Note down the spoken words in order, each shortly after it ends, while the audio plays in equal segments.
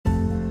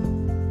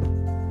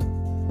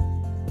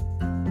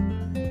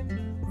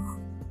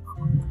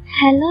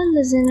Hello,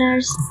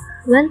 listeners.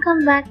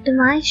 Welcome back to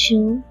my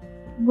show,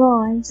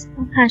 Voice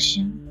of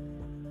Hashim.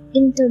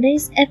 In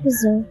today's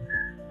episode,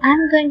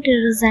 I'm going to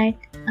recite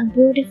a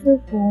beautiful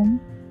poem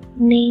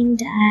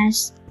named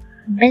as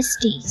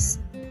Besties.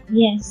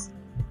 Yes,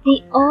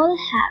 we all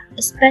have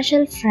a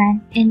special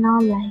friend in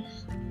our life.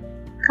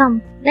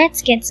 Come,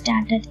 let's get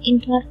started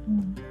into our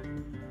poem.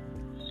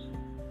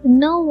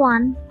 No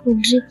one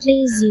could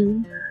replace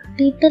you.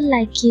 People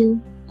like you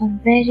are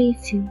very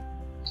few.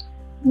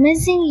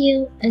 Missing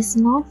you is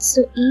not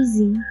so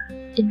easy.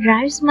 It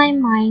drives my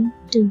mind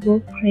to go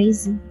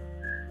crazy.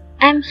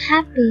 I'm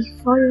happy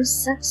for your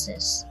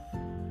success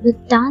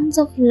with tons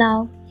of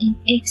love in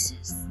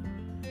excess.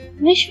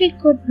 Wish we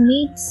could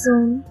meet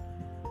soon.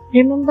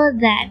 Remember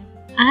that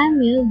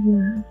I'm your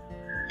womb.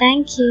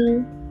 Thank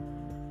you.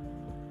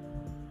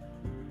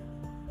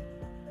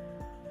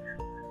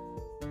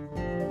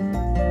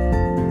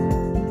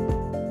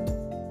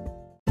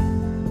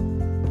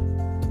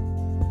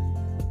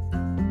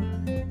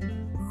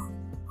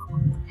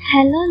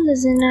 Hello,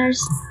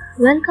 listeners.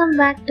 Welcome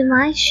back to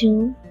my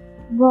show,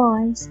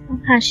 Voice of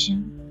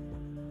Hashim.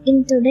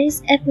 In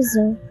today's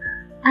episode,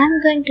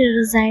 I'm going to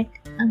recite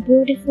a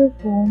beautiful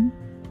poem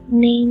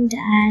named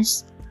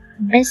as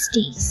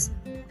Besties.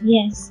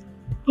 Yes,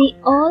 we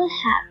all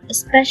have a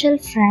special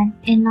friend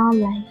in our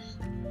life.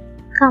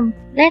 Come,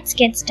 let's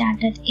get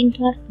started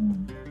into our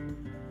poem.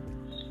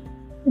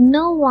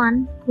 No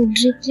one could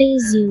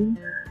replace you.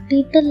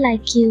 People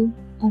like you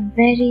are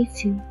very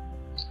few.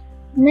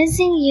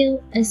 Missing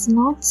you is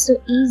not so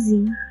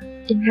easy.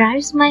 It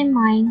drives my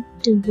mind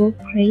to go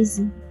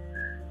crazy.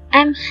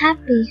 I'm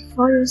happy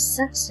for your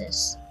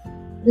success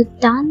with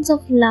tons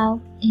of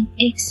love in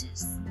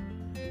excess.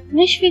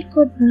 Wish we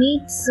could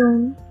meet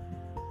soon.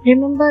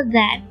 Remember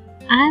that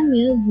I'm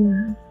your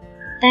womb.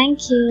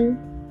 Thank you.